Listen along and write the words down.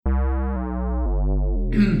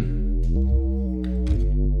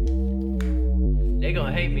They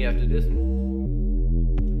gonna hate me after this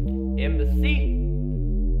one. Embassy.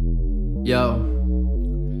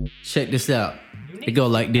 Yo, check this out. It go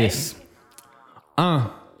like this.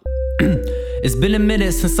 It's been a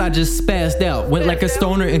minute since I just spazzed out. Went like a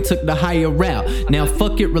stoner and took the higher route. Now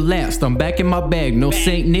fuck it, relaxed, I'm back in my bag. No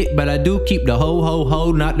Saint Nick, but I do keep the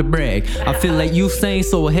ho, not to brag. I feel like Usain,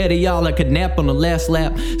 so ahead of y'all I could nap on the last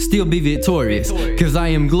lap. Still be victorious, cause I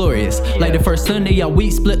am glorious. Like the first Sunday, y'all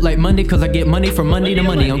week split like Monday, cause I get money from Monday to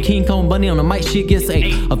Monday. I'm King Kong Bunny, on the mic shit gets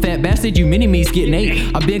 8. A fat bastard, you mini-me's getting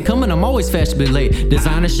 8. I've been coming, I'm always fashionably late.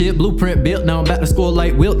 Designer shit, blueprint built, now I'm about to score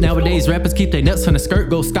like Wilt. Nowadays rappers keep their nuts on the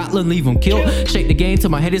skirt, go Scotland, leave them killed. Shake the game till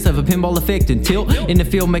my headers have a pinball effect and tilt. In the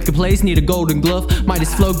field making plays, need a golden glove.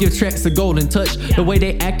 Midas flow, give tracks a golden touch. The way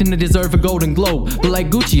they actin', they deserve a golden globe. But like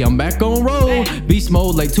Gucci, I'm back on roll. Beast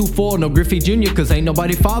mode like 2-4, no Griffey Jr. Cause ain't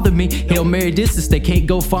nobody father me. Hail Mary distance, they can't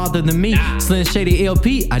go farther than me. Slim Shady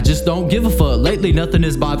LP, I just don't give a fuck. Lately nothing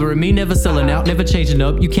is bothering me. Never selling out, never changing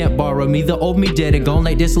up. You can't borrow me. The old me dead and gone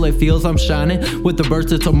like desolate fields. I'm shining with the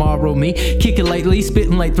birth of tomorrow me. Kicking lately,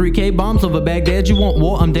 spitting like 3K bombs over Baghdad. You want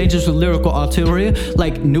war? I'm dangerous with lyrical artillery.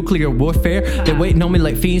 Like nuclear warfare. They waiting on me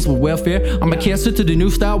like fiends with welfare. I'm a cancer to the new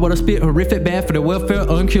style. What I spit horrific, bad for the welfare.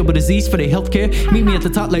 Uncurable disease for the healthcare. Meet me at the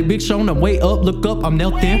top like Big Shawn. I'm way up, look up, I'm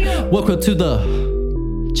knelt there. Welcome to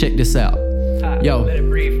the... Check this out. Yo. Let it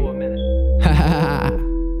breathe for a minute.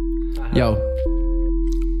 Yo.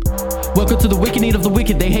 Welcome to the wicked need of the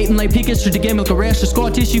wicked. They hating like pickets. Treat the game like a rash. The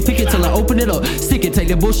scar tissue, pick it till I open it up. Stick it, take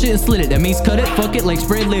that bullshit and slit it. That means cut it, fuck it, like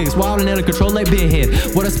spread legs. Wild and out of control like bedhead.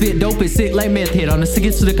 What I spit dope is sick like meth head. On the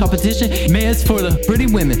tickets to the competition, man's for the pretty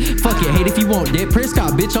women. Fuck it, hate if you want. Dead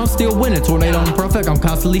Prescott, bitch, I'm still winning. Tornado on the perfect, I'm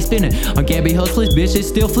constantly spinning. On Gabby hustlers, bitch, it's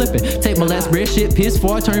still flipping. Take my last breath, shit, piss,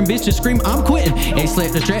 before I turn bitch and scream, I'm quitting. Ain't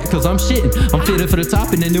slapped the track, cause I'm shitting. I'm fitting for the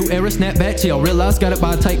top in the new era. Snap back till y'all realize, got it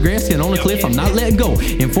by a tight grass skin on the cliff. I'm not letting go.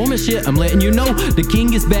 Informant shit, I'm letting you know. The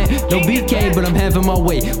king is back, no BK, but I'm having my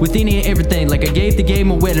way with any and everything. Like I gave the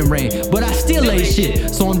game a wedding ring, but I still ain't shit.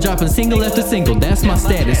 So I'm dropping single after single, that's my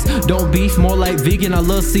status. Don't beef, more like vegan. I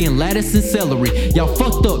love seeing lettuce and celery. Y'all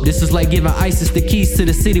fucked up, this is like giving ISIS the keys to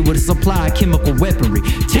the city with a supply of chemical weaponry.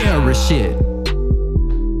 Terrorist shit.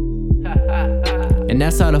 And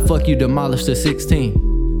that's how the fuck you demolish the 16.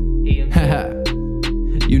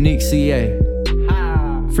 UniqueCa.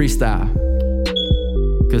 Freestyle.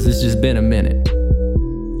 Cause it's just been a minute.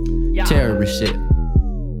 Terrorist shit.